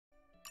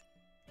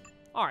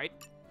All right.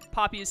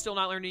 Poppy is still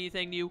not learning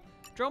anything new.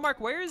 Dromark,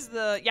 where is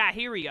the... Yeah,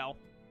 here we go.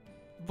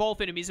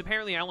 Wolf enemies.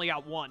 Apparently, I only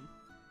got one.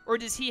 Or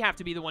does he have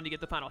to be the one to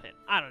get the final hit?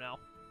 I don't know.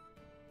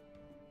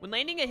 When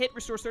landing a hit,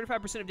 restores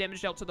 35% of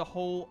damage dealt to the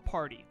whole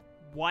party.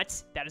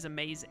 What? That is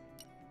amazing.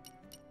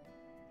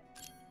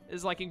 This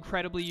is, like,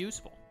 incredibly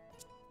useful.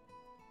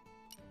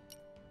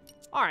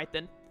 All right,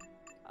 then.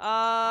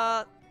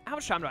 How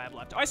much time do I have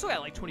left? Oh, I still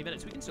got, like, 20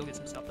 minutes. We can still get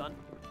some stuff done.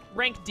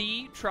 Rank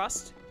D,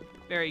 Trust.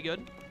 Very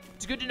good.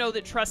 It's good to know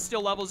that Trust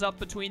still levels up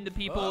between the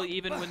people,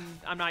 even when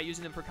I'm not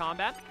using them for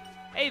combat.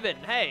 Avon,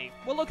 hey.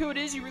 Well, look who it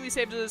is. You really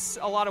saved us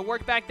a lot of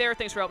work back there.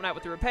 Thanks for helping out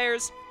with the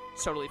repairs.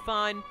 It's totally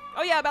fine.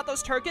 Oh, yeah, about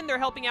those Turken. They're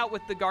helping out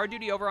with the guard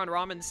duty over on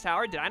Raman's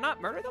Tower. Did I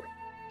not murder them?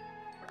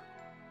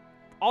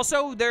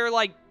 Also, they're,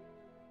 like...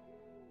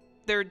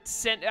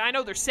 I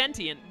know they're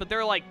sentient, but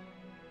they're, like,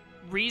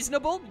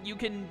 reasonable. You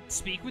can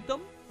speak with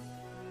them.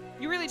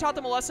 You really taught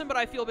them a lesson, but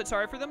I feel a bit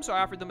sorry for them, so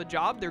I offered them a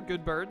job. They're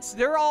good birds.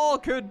 They're all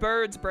good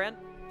birds, Brent.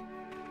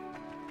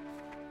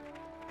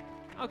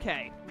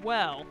 Okay,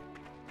 well...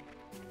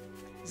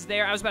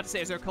 I was about to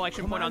say, is there a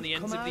collection point on the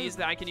ends of these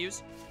that I can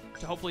use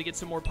to hopefully get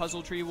some more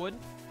puzzle tree wood?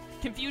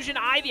 Confusion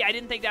Ivy. I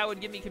didn't think that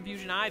would give me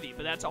Confusion Ivy,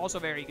 but that's also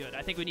very good.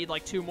 I think we need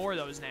like 2 more of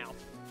those now.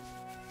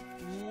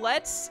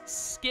 Let's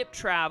skip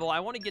travel. I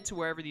want to get to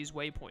wherever these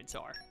waypoints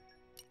are.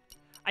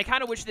 I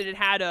kind of wish that it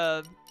had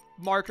a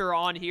marker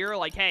on here,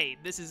 like, hey,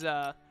 this is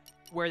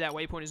where that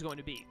waypoint is going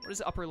to be. What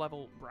is upper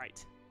level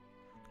right?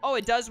 Oh,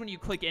 it does when you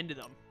click into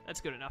them. That's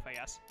good enough, I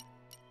guess.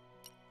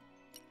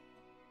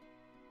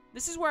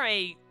 This is where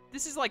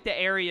this is like the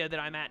area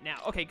that I'm at now.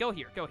 Okay, go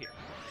here, go here.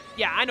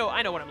 Yeah, I know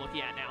what I'm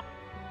looking at now.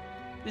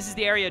 This is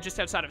the area just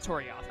outside of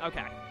Torioth.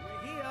 Okay.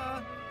 We're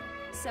here.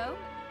 So?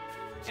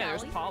 Yeah,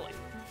 there's Polly.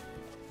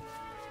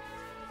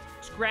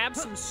 Let's grab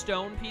some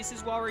stone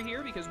pieces while we're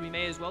here because we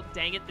may as well.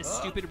 Dang it, this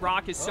stupid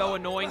rock is so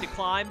annoying to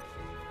climb.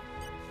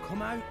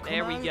 Come out.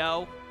 There we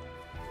go.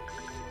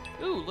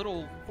 Ooh,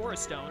 little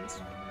forest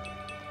stones.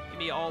 Give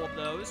me all of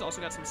those.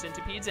 Also got some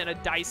centipedes and a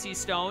dicey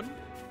stone.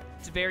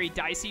 It's very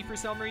dicey for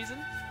some reason.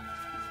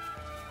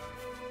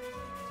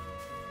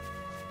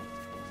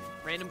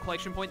 Random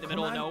collection point in the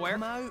middle of nowhere.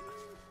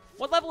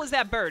 What level is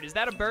that bird? Is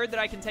that a bird that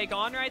I can take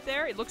on right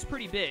there? It looks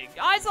pretty big.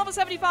 Ah, it's level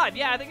 75.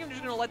 Yeah, I think I'm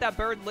just going to let that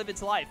bird live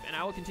its life, and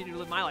I will continue to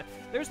live my life.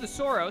 There's the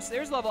Soros.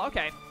 There's level...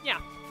 Okay,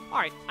 yeah. All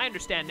right, I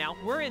understand now.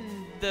 We're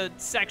in the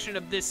section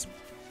of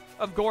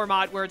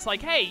Gormott where it's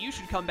like, hey, you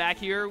should come back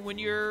here when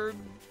you're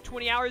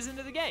 20 hours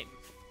into the game.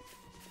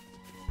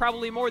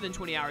 Probably more than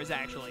 20 hours,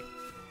 actually.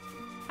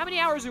 How many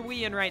hours are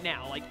we in right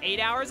now? Like 8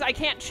 hours? I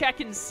can't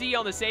check and see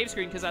on the save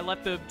screen because I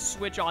left the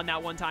switch on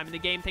that one time, and the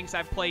game thinks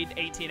I've played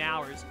 18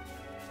 hours,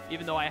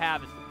 even though I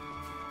haven't.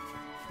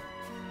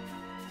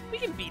 We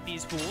can beat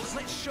these fools.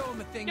 Let's show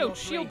them a thing. Yo,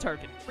 Shield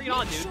Turken. Bring it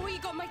on, dude. Sure you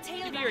got my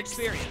tail Give me your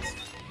experience.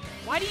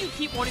 Why do you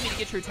keep wanting me to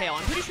get your tail?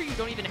 I'm pretty sure you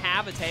don't even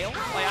have a tail.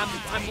 Like,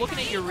 I'm looking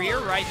at your rear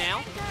right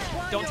now.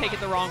 Don't take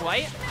it the wrong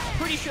way.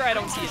 Pretty sure I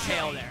don't see a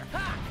tail there.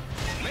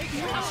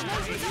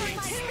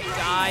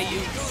 Die, you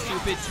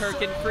stupid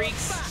Turken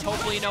freaks.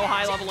 Hopefully no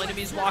high-level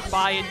enemies walk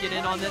by and get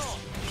in on this.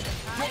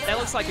 That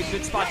looks like a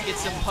good spot to get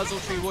some puzzle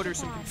tree wood or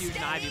some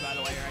confusion ivy, by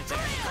the way, right there.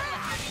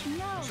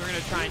 So we're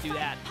going to try and do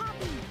that.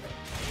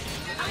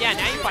 Yeah,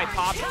 now you fight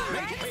Pop.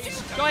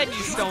 Go ahead and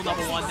use stone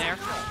level 1 there,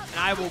 and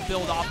I will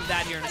build off of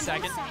that here in a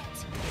second.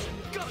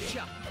 Did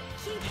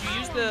you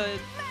use the...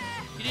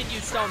 You didn't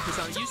use stone for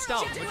something. Use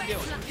stone. What you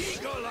doing?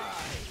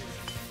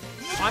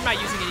 Well, I'm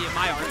not using any of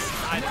my arts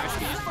either. I should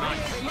be using mine.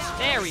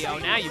 There we go.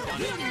 Now you've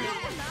done it.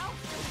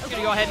 I'm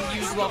going to go ahead and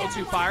use level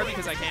 2 fire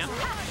because I can.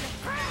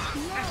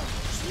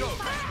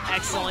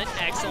 Excellent,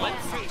 excellent.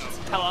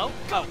 Hello?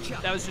 Oh,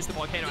 that was just the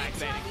volcano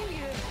activating.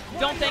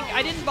 Don't think,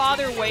 I didn't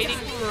bother waiting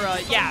for,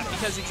 yeah,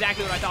 because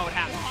exactly what I thought would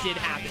happen did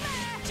happen.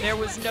 There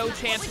was no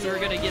chance we were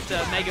going to get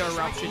the Mega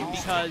Eruption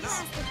because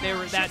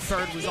that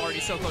bird was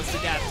already so close to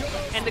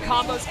death. And the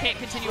combos can't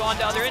continue on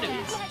to other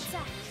enemies.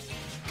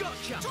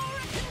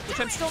 Which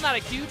I'm still not a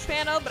huge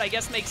fan of, but I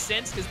guess makes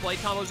sense because blade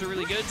combos are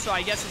really good, so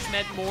I guess it's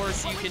meant more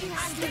so you can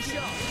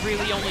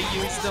really only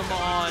use them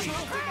on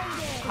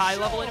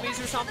high-level enemies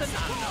or something?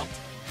 I don't know.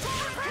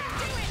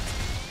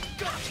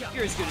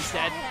 You're as good as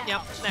dead.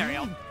 Yep, there we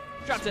go.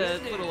 Dropped a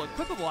little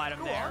equipable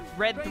item there.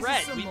 Red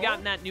thread. We've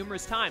gotten that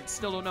numerous times.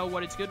 Still don't know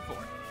what it's good for.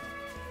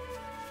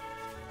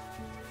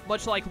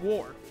 Much like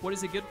war. What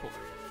is it good for?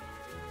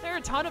 There are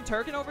a ton of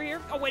Turken over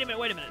here. Oh, wait a minute,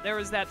 wait a minute. There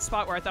was that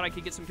spot where I thought I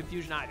could get some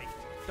Confusion Ivy.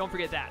 Don't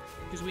forget that,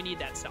 because we need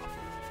that stuff.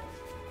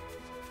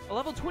 A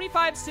level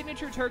 25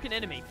 signature Turken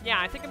enemy. Yeah,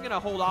 I think I'm going to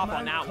hold off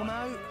on that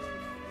one.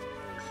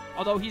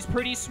 Although he's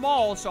pretty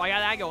small, so I got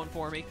that going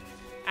for me.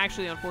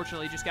 Actually,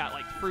 unfortunately, just got,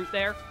 like, fruit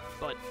there,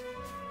 but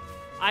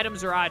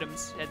items are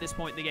items at this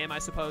point in the game, I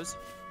suppose.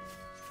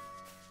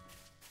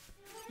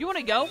 You want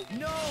to go?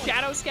 No.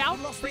 Shadow Scout?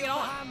 Bring it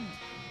on.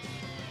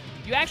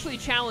 You actually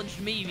challenged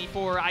me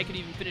before I could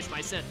even finish my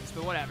sentence,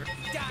 but whatever.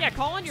 Yeah,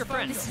 call on your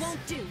friends. This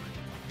won't do.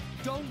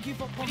 Don't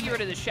give up on me. Get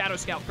rid of the Shadow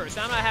Scout first.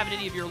 I'm not having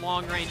any of your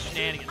long-range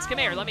shenanigans. Come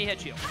here, let me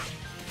hit you.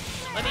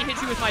 Let me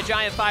hit you with my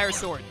giant fire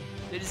sword.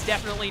 It is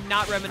definitely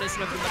not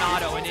reminiscent of the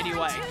Monado in any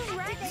way.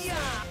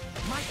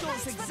 My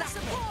thoughts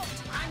exactly.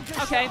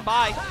 Okay,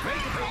 bye.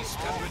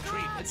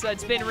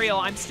 It's been real.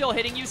 I'm still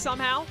hitting you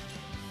somehow.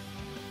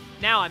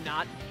 Now I'm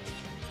not.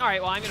 All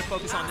right, well, I'm going to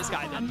focus on this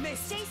guy then.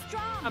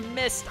 I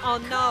missed. Oh,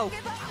 no.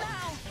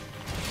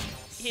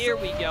 Here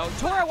we go.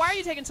 Tora, why are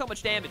you taking so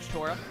much damage,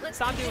 Tora?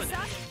 Stop doing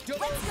that.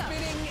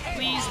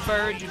 Please,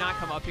 bird, do not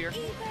come up here.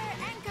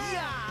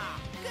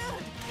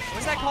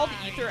 What's that called?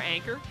 Ether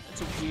Anchor?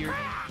 That's a weird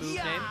move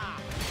name.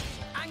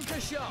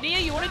 Nia,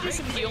 you want to do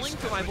some healing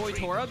for my boy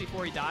Tora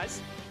before he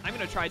dies? I'm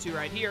going to try to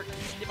right here.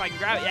 If I can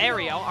grab it. There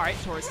we go. All right,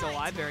 Tora's still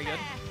alive. Very good.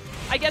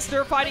 I guess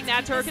they're fighting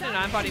that Turkin and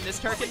I'm fighting this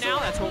Turkin now.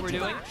 That's what we're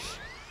doing.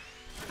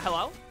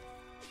 Hello?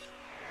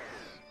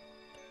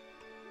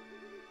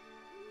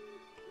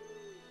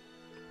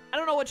 I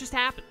don't know what just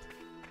happened.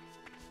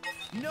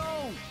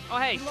 No. Oh,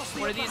 hey,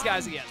 one of these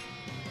guys again.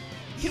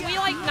 Can we,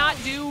 like, not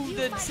do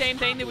the same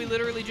thing that we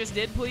literally just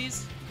did,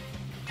 please?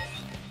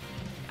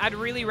 I'd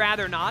really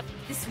rather not.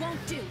 This won't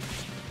do.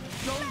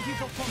 Don't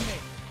give up on me.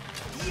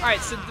 All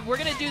right, so we're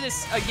going to do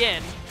this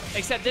again,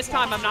 except this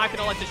time I'm not going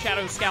to let the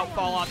Shadow Scout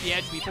fall off the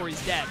edge before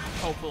he's dead,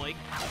 hopefully.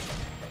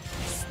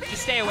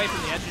 Just stay away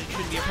from the edge and it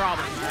shouldn't be a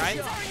problem, all right?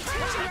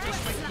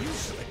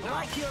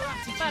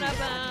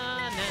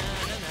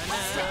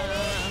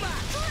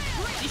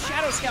 These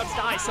Shadow Scouts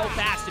die so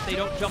fast if they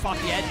don't jump off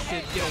the edge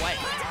to get away.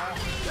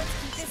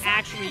 It's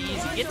actually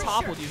easy. Get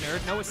toppled, you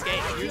nerd. No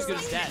escape. You're as good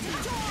as dead.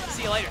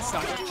 See you later,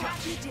 sucker.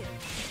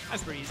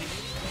 That's pretty easy.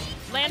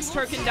 Lance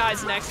Turkin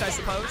dies next, I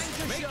suppose.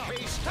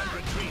 Use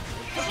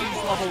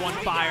level 1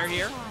 fire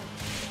here.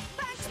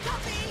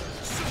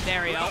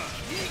 There we go.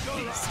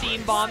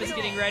 Steam Bomb is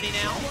getting ready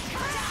now.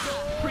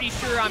 Pretty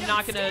sure I'm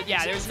not gonna,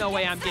 yeah, there's no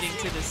way I'm getting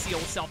to the seal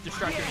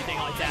self-destruct or anything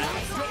like that.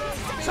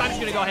 So I'm just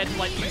gonna go ahead and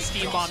let you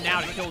Steam Bomb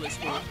now to kill this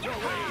fool.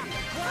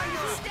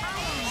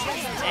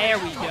 There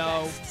we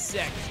go.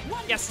 Sick.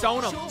 Yeah,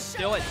 stone him.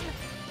 Do it.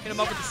 Hit him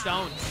up with the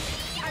stones.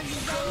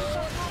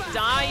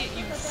 Die,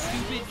 you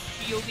stupid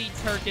shieldy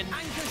Turkin.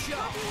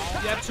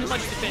 You have too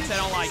much defense, I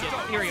don't like it.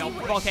 Here we go.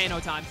 Volcano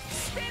time.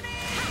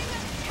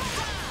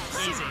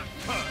 Easy.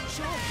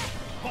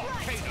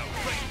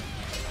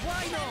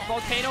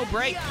 Volcano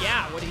break?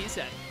 Yeah, what did he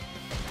say?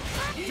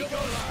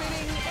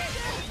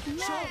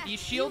 These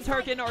shield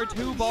Turkin are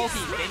too bulky.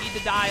 They need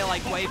to die,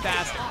 like, way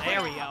faster.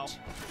 There we go.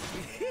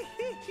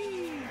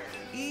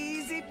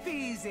 Easy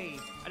peasy.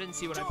 I didn't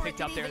see what I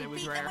picked up there that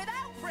was rare.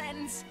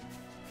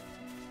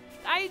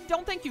 I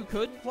don't think you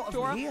could,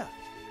 Dora,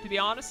 to be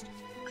honest.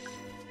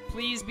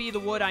 Please be the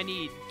wood I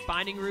need.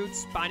 Binding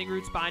roots, binding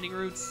roots, binding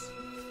roots.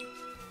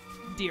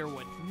 Deer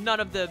wood. None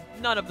of the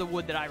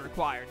wood that I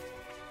required.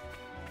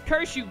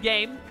 Curse you,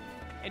 game,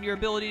 and your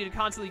ability to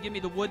constantly give me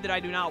the wood that I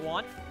do not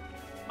want.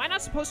 Am I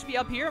not supposed to be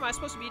up here? Am I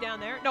supposed to be down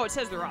there? No, it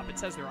says they're up. It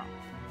says they're up.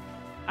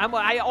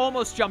 I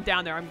almost jumped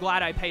down there. I'm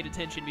glad I paid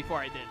attention before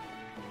I did.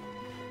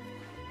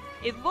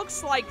 It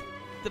looks like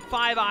the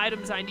 5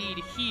 items I need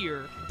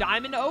here.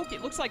 Diamond Oak,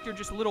 it looks like they're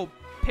just little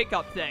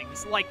pickup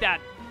things. Like that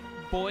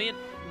buoyant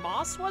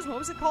moss was? What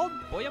was it called?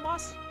 Buoyant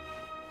moss?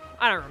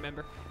 I don't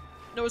remember.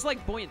 No, it was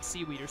like buoyant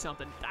seaweed or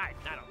something. I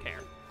don't care.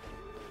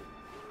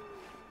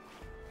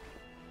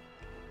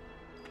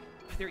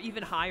 They're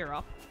even higher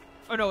up.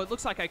 Oh no, it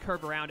looks like I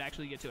curve around to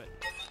actually get to it.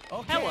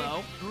 Okay,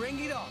 hello. Bring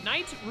it on.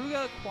 Night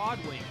Ruga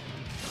Quadwing.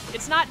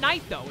 It's not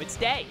night though, it's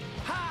day.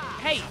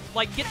 Hey,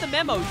 like get the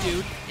memo,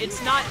 dude.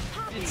 It's not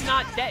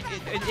day.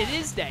 It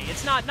is day.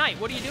 It's not night.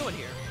 What are you doing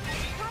here?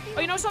 Oh,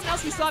 you know something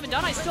else we still haven't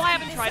done? I still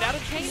haven't tried out a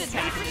chain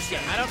attack in this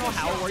game. I don't know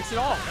how it works at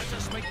all.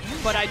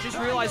 But I just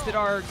realized that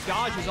our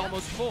gauge is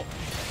almost full.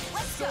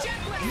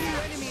 New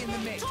enemy in the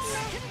mix.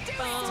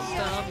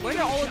 Where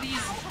do all of these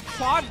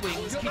quad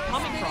wings keep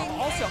coming from?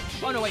 Also,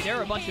 oh no wait, there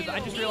are a bunch of, I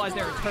just realized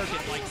there are Turkin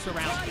like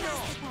surrounding.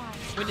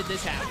 When did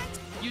this happen?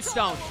 Use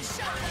stone. This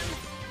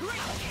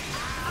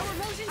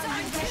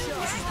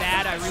is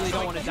bad. I really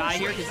don't want to die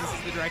here because this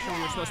is the direction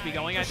we were supposed to be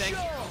going, I think.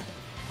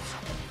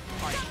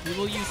 Alright, we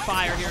will use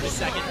fire here in a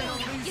second.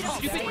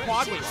 Stupid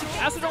quad wings.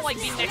 I also don't like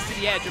being next to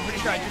the edge. I'm pretty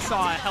sure I just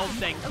saw a health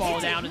thing fall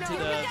down into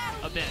the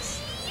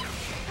abyss.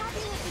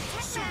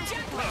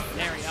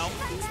 There we go.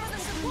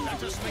 Give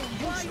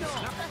me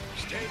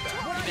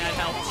that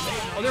health.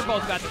 Oh, they're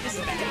both about to. This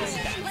is bad. This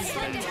is bad. This is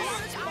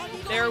bad.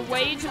 They're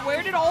way too.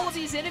 Where did all of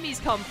these enemies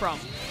come from?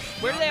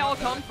 Where do they all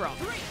come from?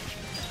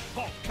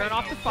 Turn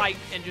off the fight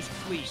and just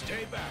flee.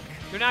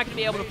 They're not going to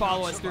be able to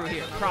follow us through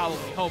here. Probably.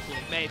 Hopefully.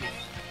 Maybe.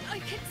 I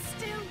can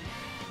still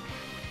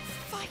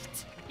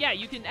fight. Yeah,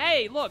 you can.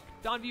 Hey, look.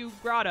 Dawnview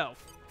Grotto.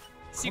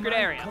 Secret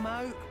area. Come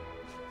out.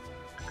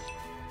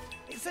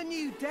 It's a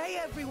new day,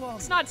 everyone.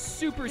 It's not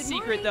super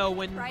secret, though,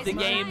 when the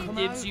game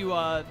gives you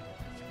a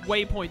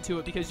waypoint to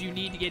it because you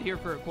need to get here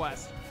for a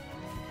quest.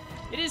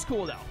 It is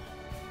cool, though.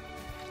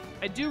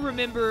 I do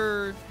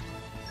remember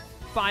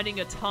finding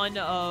a ton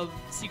of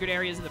secret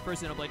areas in the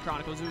first Xenoblade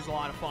Chronicles. It was a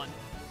lot of fun.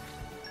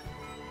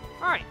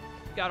 Alright,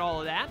 got all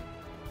of that.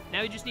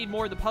 Now we just need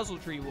more of the puzzle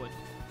tree wood.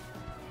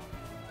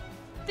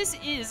 This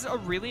is a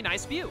really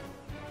nice view.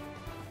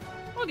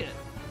 Look at it.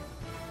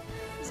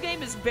 This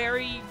game is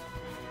very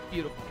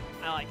beautiful.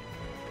 I like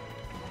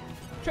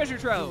it. Treasure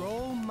trove. You're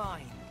all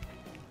mine.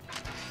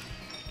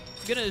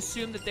 I'm gonna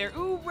assume that they're...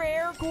 Ooh,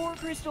 rare core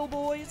crystal,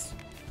 boys.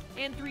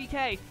 And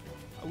 3K.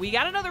 We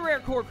got another rare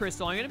core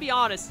crystal. I'm gonna be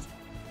honest.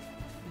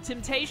 The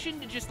temptation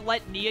to just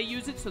let Nia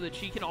use it so that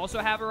she can also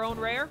have her own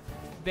rare,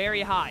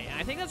 very high. And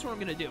I think that's what I'm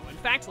gonna do. In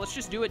fact, let's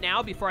just do it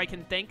now before I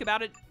can think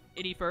about it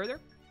any further.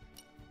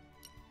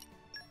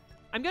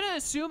 I'm gonna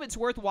assume it's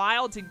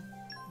worthwhile to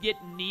get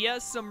Nia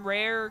some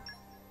rare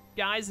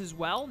guys as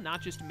well,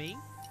 not just me.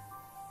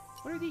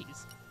 What are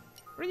these?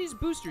 What do these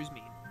boosters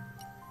mean?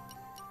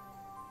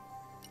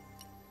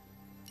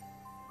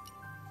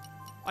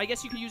 I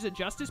guess you could use a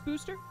justice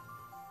booster?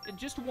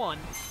 Just one.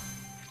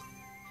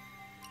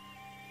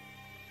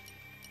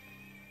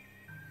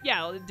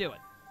 Yeah, let's do it.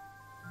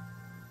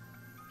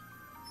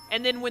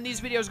 And then when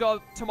these videos go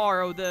up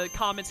tomorrow, the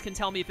comments can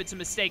tell me if it's a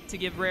mistake to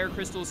give rare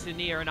crystals to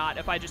Nia or not,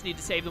 if I just need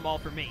to save them all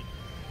for me.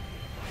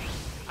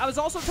 I was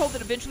also told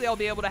that eventually I'll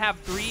be able to have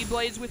 3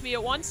 blades with me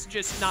at once,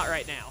 just not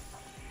right now.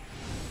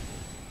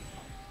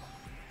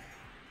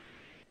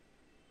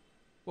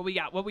 What we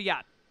got? What we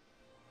got?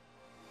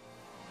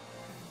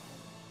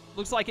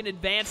 Looks like an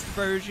advanced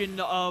version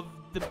of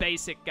the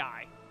basic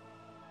guy.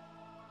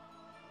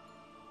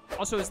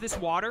 Also, is this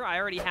water? I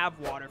already have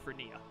water for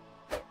Nia.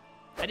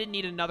 I didn't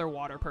need another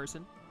water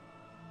person.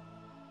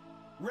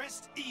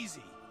 Rest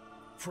easy,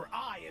 for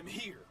I am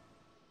here.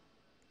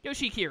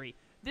 Yoshikiri.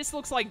 This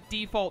looks like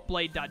default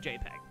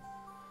blade.jpg.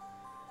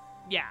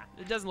 Yeah,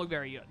 it doesn't look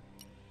very good.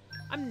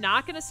 I'm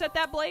not going to set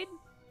that blade,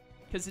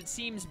 because it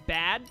seems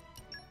bad.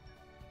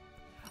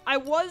 I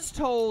was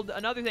told,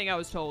 another thing I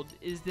was told,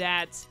 is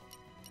that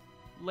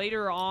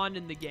later on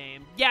in the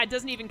game, yeah, it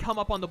doesn't even come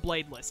up on the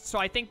blade list. So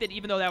I think that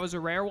even though that was a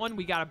rare one,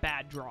 we got a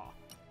bad draw.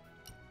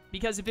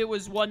 Because if it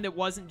was one that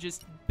wasn't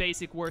just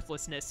basic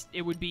worthlessness,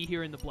 it would be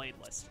here in the blade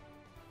list.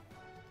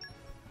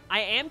 I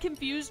am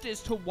confused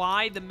as to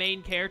why the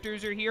main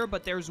characters are here,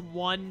 but there's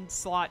one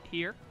slot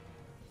here.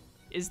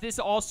 Is this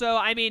also...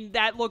 I mean,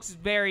 that looks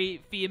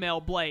very female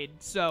blade,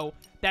 so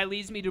that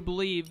leads me to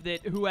believe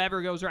that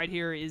whoever goes right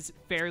here is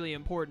fairly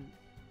important.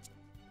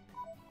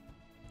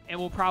 And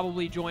will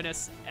probably join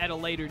us at a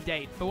later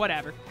date, but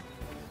whatever.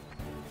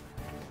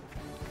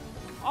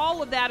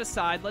 All of that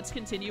aside, let's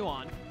continue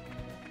on.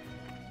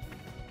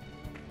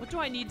 What do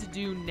I need to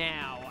do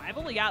now? I've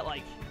only got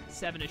like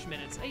 7-ish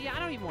minutes. Yeah, I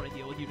don't even want to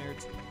deal with you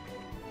nerds.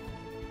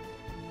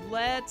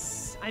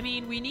 Let's... I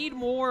mean, we need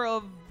more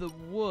of the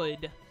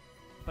wood,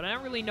 but I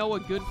don't really know a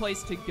good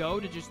place to go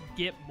to just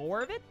get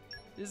more of it,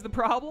 is the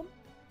problem.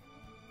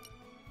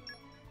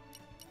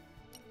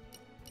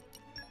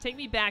 Take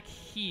me back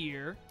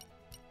here.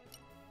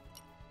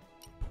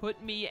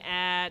 Put me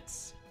at...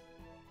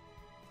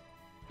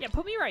 Yeah,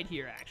 put me right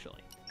here,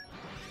 actually.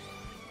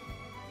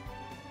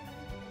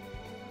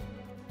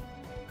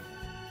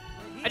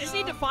 I just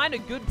need to find a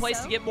good place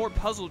to get more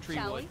puzzle tree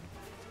wood.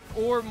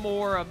 Or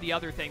more of the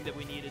other thing that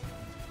we needed.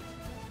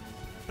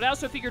 But I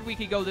also figured we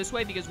could go this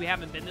way because we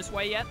haven't been this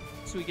way yet.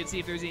 So we could see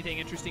if there's anything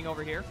interesting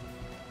over here.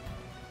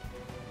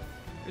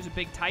 There's a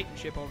big Titan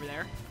ship over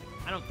there.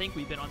 I don't think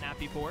we've been on that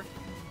before.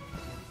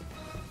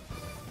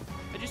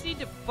 I just need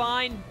to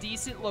find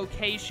decent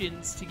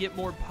locations to get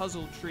more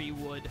puzzle tree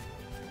wood.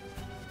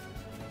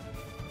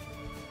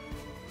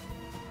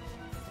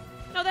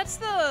 No, that's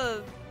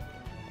the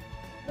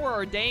more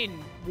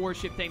ordained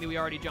warship thing that we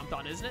already jumped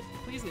on, isn't it?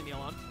 Please leave me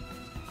alone.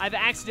 I've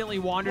accidentally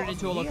wandered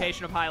into a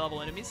location of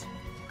high-level enemies.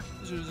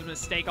 This was a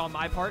mistake on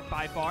my part,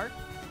 by far.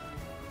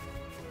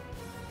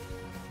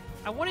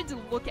 I wanted to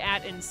look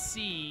at and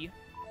see...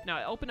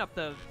 Now, open up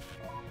the...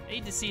 I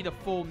need to see the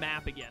full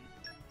map again.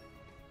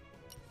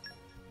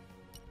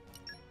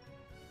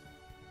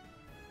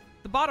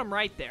 The bottom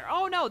right there.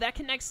 Oh, no, that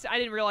connects... I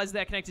didn't realize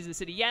that connected to the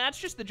city. Yeah, that's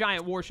just the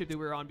giant warship that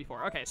we were on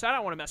before. Okay, so I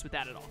don't want to mess with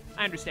that at all.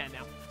 I understand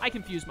now. I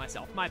confused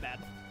myself. My bad.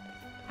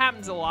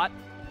 Happens a lot.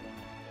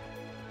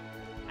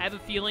 I have a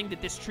feeling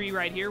that this tree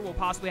right here will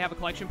possibly have a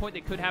collection point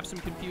that could have some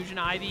confusion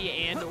ivy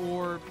and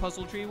or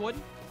puzzle tree wood.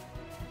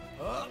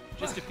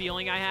 Just a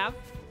feeling I have.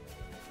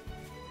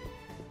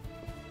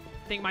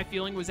 I think my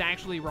feeling was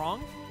actually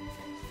wrong.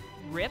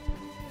 Rip.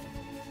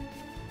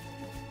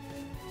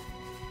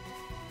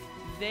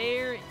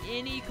 There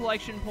any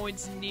collection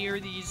points near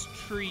these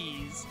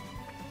trees?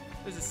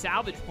 There's a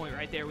salvage point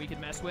right there we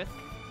could mess with.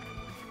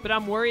 But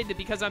I'm worried that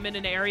because I'm in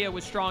an area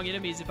with strong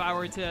enemies, if I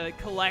were to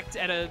collect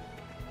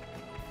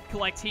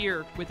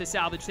here with the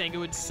salvage thing, it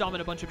would summon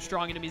a bunch of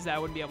strong enemies that I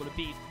wouldn't be able to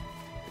beat.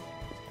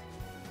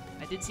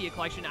 I did see a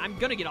collection. I'm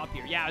gonna get up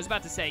here. Yeah, I was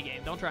about to say,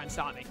 game, don't try and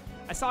stop me.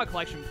 I saw a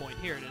collection point.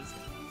 Here it is.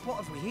 What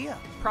have we here?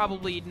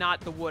 Probably not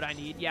the wood I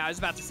need. Yeah, I was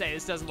about to say,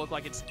 this doesn't look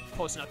like it's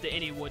close enough to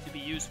any wood to be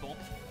useful.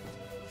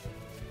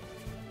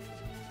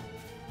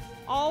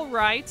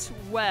 Alright,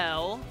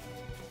 well...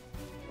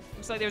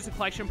 Looks like there's a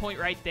collection point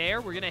right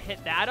there. We're gonna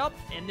hit that up,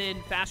 and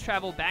then fast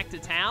travel back to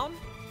town.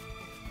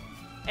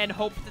 And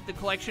hope that the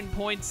collection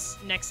points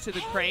next to the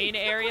crane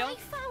area. Look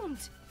what I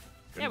found.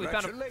 Yeah, we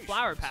found a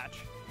flower patch.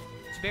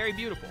 It's very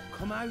beautiful.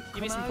 Come out,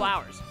 Give me some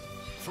flowers.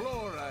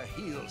 Flora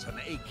heals an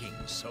aching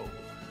soul.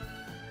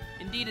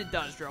 Indeed it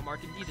does,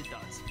 Dromark. Indeed it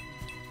does.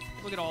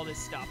 Look at all this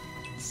stuff.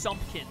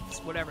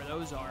 Sumpkins, whatever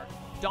those are.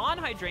 Dawn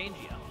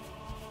Hydrangea.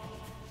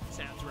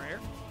 Sounds rare.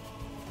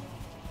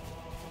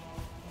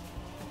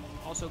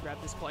 Also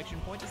grab this collection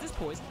point. Is this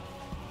poison?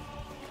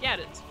 Yeah,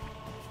 it is.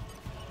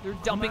 They're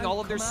dumping all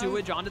of their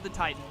sewage onto the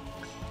Titan.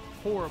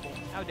 Horrible.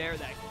 How dare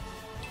they?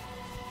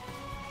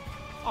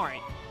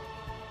 Alright.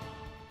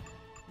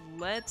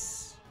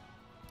 Let's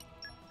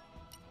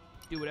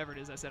do whatever it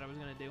is I said I was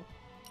going to do.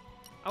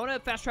 I want to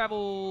fast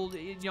travel.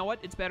 You know what?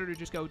 It's better to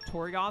just go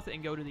Torgoth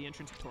and go to the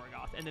entrance of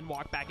Torgoth and then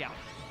walk back out.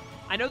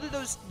 I know that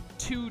those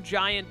two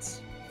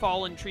giant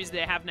fallen trees they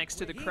have next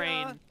to the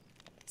crane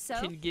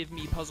can give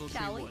me puzzle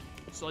tree wood.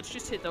 So let's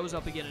just hit those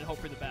up again and hope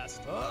for the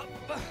best.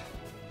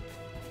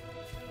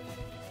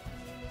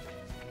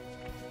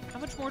 How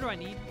much more do I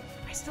need?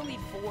 I still need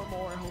 4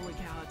 more. Holy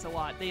cow, that's a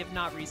lot. They have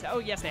not reset. Oh,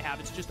 yes, they have.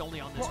 It's just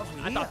only on this one.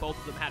 I thought both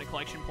of them had a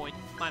collection point.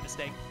 My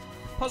mistake.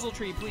 Puzzle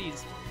tree,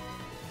 please.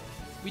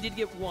 We did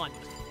get 1.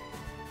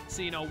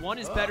 So, you know, 1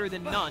 is better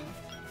than none.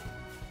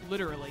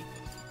 Literally.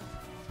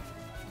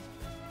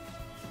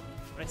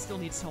 But I still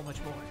need so much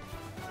more.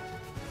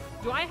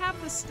 Do I have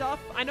the stuff?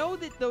 I know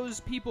that those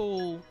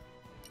people,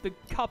 the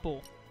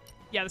couple,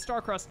 yeah, the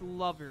Starcrust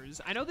lovers,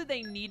 I know that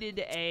they needed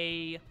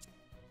a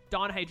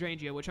Dawn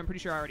Hydrangea, which I'm pretty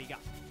sure I already got.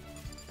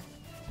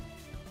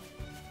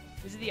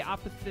 This is the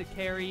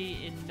apothecary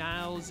in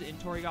Niles in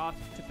Torgoth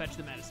to fetch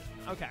the medicine.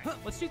 Okay,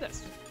 let's do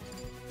this.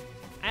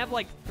 I have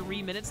like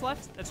 3 minutes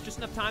left. That's just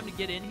enough time to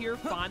get in here,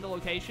 find the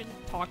location,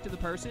 talk to the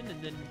person,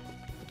 and then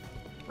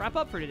wrap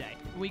up for today.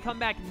 When we come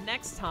back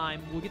next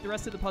time, we'll get the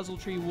rest of the puzzle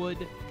tree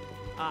wood.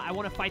 I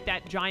want to fight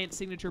that giant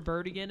signature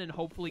bird again and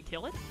hopefully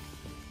kill it.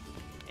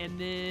 And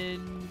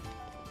then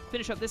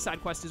finish up this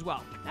side quest as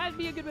well. That'd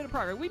be a good bit of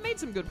progress. We made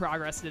some good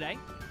progress today.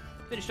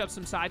 Finished up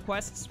some side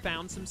quests,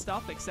 found some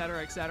stuff,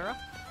 etc., etc.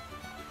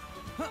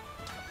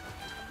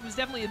 It was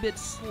definitely a bit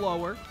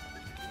slower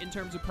in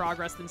terms of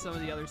progress than some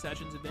of the other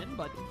sessions have been,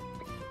 but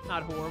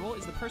not horrible.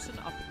 Is the person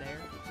up there?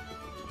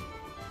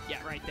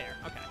 Yeah, right there.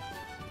 Okay.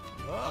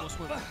 Almost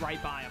went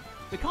right by him.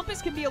 The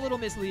compass can be a little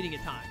misleading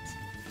at times.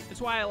 That's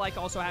why I like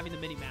also having the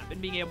mini-map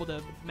and being able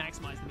to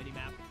maximize the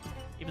mini-map,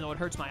 even though it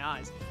hurts my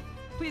eyes.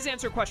 Please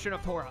answer question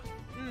of Torah.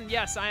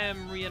 Yes, I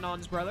am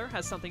Rhiannon's brother.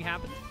 Has something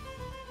happened?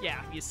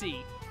 Yeah, you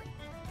see.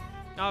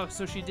 Oh,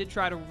 so she did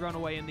try to run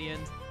away in the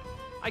end.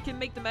 I can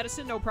make the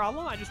medicine, no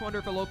problem. I just wonder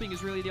if eloping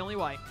is really the only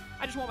way.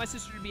 I just want my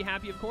sister to be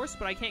happy, of course,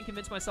 but I can't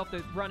convince myself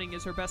that running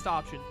is her best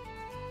option.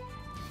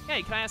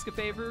 Hey, can I ask a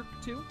favor,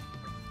 too?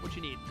 What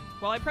you need?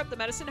 While I prep the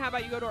medicine, how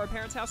about you go to our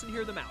parents' house and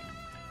hear them out?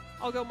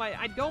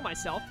 I'd go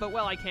myself, but,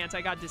 well, I can't.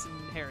 I got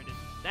disinherited.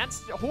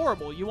 That's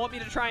horrible. You want me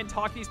to try and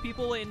talk these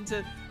people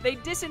into... They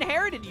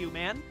disinherited you,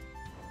 man.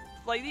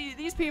 Like,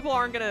 these people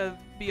aren't gonna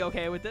be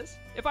okay with this.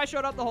 If I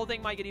showed up, the whole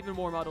thing might get even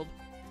more muddled.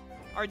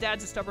 Our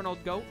dad's a stubborn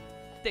old goat.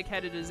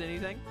 Thick-headed as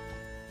anything.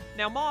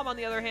 Now, Mom, on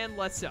the other hand,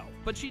 less so.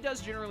 But she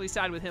does generally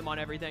side with him on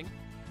everything.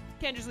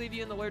 Can't just leave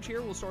you in the lurch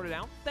here. We'll sort it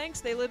out.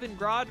 Thanks. They live in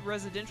Grod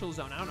Residential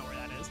Zone. I don't know where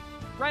that is.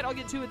 Right, I'll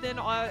get to it then.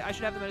 I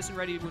should have the medicine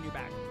ready when you're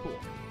back. Cool.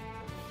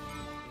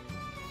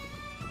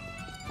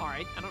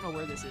 Alright, I don't know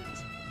where this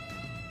is.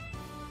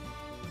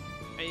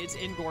 It's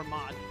in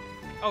Gormod.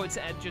 Oh, it's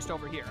just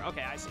over here.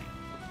 Okay, I see.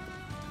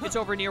 It's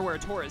over near where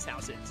Tora's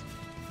house is.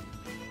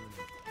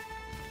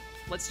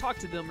 Let's talk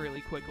to them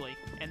really quickly,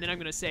 and then I'm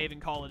going to save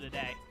and call it a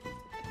day.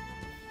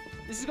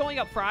 This is going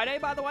up Friday,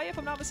 by the way, if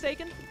I'm not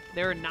mistaken.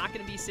 There are not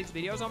going to be 6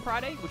 videos on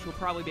Friday, which you'll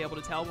probably be able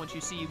to tell once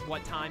you see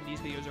what time these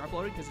videos are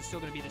uploaded, because it's still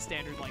going to be the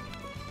standard, like,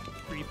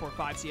 3, 4,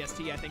 5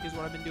 CST, I think is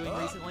what I've been doing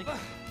recently.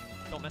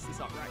 Don't mess this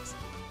up, Rex.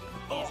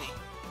 Easy.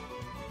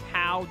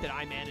 How did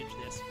I manage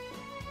this?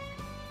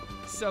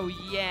 So,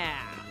 yeah.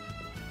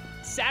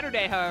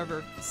 Saturday,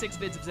 however, 6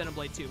 vids of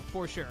Xenoblade 2,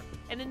 for sure.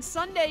 And then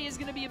Sunday is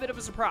going to be a bit of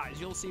a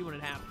surprise. You'll see when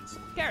it happens.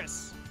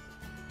 Karis.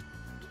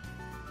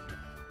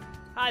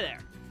 Hi there.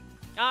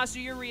 Ah, so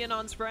you're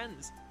Rhiannon's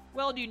friends.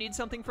 Well, do you need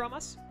something from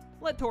us?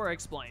 Let Tora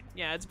explain.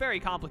 Yeah, it's very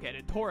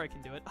complicated. Tora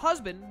can do it.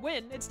 Husband,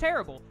 when? It's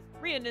terrible.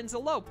 Rhiannon's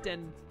eloped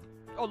and...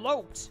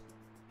 Eloped?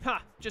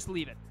 Ha, just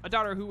leave it. A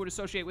daughter who would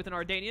associate with an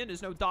Ardanian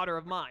is no daughter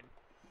of mine.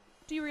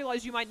 Do you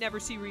realize you might never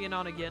see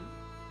Rhiannon again?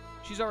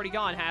 She's already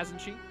gone,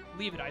 hasn't she?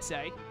 Leave it, I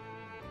say.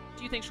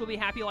 Do you think she'll be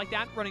happy like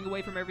that, running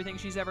away from everything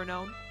she's ever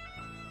known?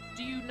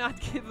 Do you not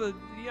give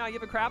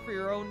a crap for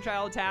your own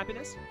child's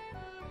happiness?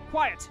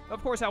 Quiet!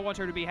 Of course I want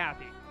her to be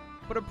happy.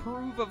 But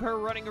approve of her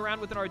running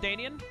around with an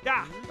Ardanian?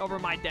 Ah! Over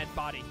my dead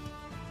body.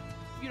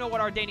 You know what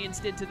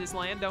Ardanians did to this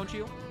land, don't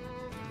you?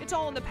 It's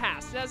all in the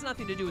past. It has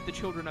nothing to do with the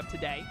children of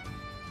today.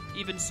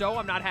 Even so,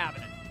 I'm not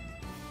having it.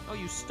 Oh,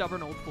 you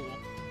stubborn old fool.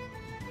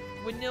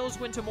 When Nils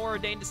went to Mor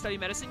Ardain to study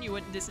medicine, you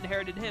went and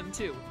disinherited him,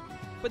 too.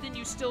 But then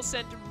you still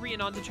sent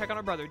Rhiannon to check on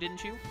her brother,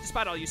 didn't you?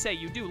 Despite all you say,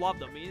 you do love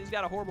them. He's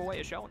got a horrible way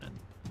of showing it.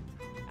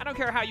 I don't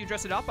care how you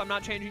dress it up, I'm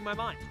not changing my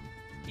mind.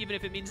 Even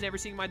if it means never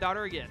seeing my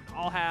daughter again.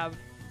 I'll have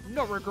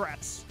no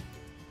regrets.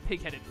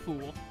 Pig-headed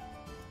fool.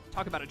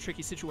 Talk about a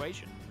tricky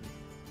situation.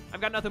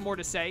 I've got nothing more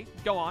to say.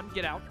 Go on,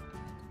 get out.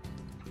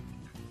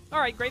 All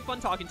right, great fun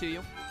talking to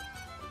you.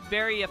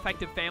 Very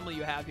effective family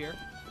you have here.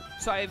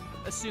 So I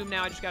assume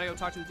now I just gotta go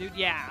talk to the dude?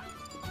 Yeah.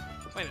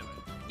 Wait a minute.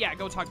 Yeah,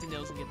 go talk to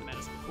Nils and get the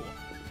medicine. Cool.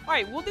 All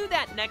right, we'll do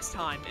that next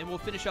time, and we'll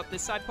finish up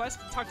this side quest.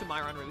 Talk to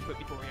Myron really quick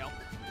before we go.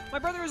 My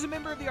brother is a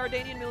member of the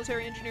Ardanian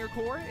Military Engineer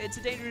Corps. It's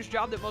a dangerous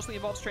job that mostly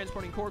involves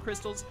transporting core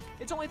crystals.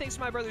 It's only thanks to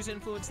my brother's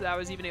influence that I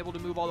was even able to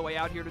move all the way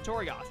out here to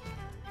Torgoth.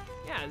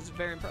 Yeah, this is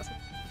very impressive.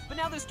 But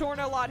now this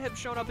Torna lot have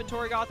shown up in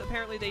Torgoth.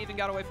 Apparently they even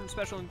got away from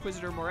Special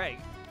Inquisitor Morag.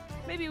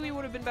 Maybe we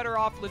would have been better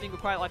off living a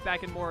quiet life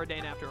back in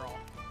Moradane after all.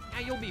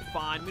 You'll be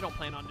fine. We don't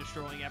plan on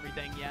destroying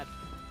everything yet.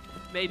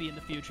 Maybe in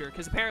the future,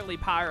 because apparently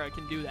Pyra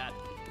can do that.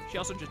 She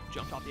also just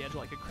jumped off the edge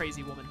like a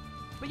crazy woman.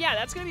 But yeah,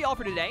 that's going to be all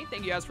for today.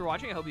 Thank you guys for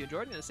watching. I hope you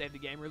enjoyed. I'm going to save the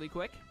game really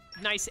quick.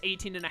 Nice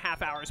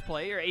 18.5 hours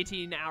play, or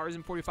 18 hours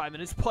and 45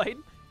 minutes played.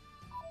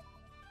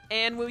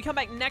 And when we come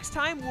back next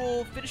time,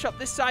 we'll finish up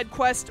this side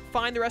quest,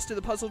 find the rest of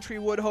the puzzle tree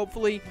wood,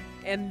 hopefully,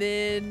 and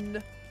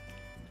then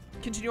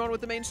continue on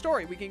with the main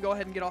story. We can go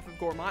ahead and get off of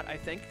Gormott, I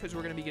think, because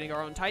we're going to be getting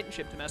our own Titan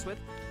ship to mess with.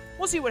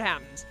 We'll see what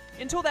happens.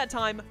 Until that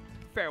time,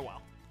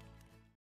 farewell.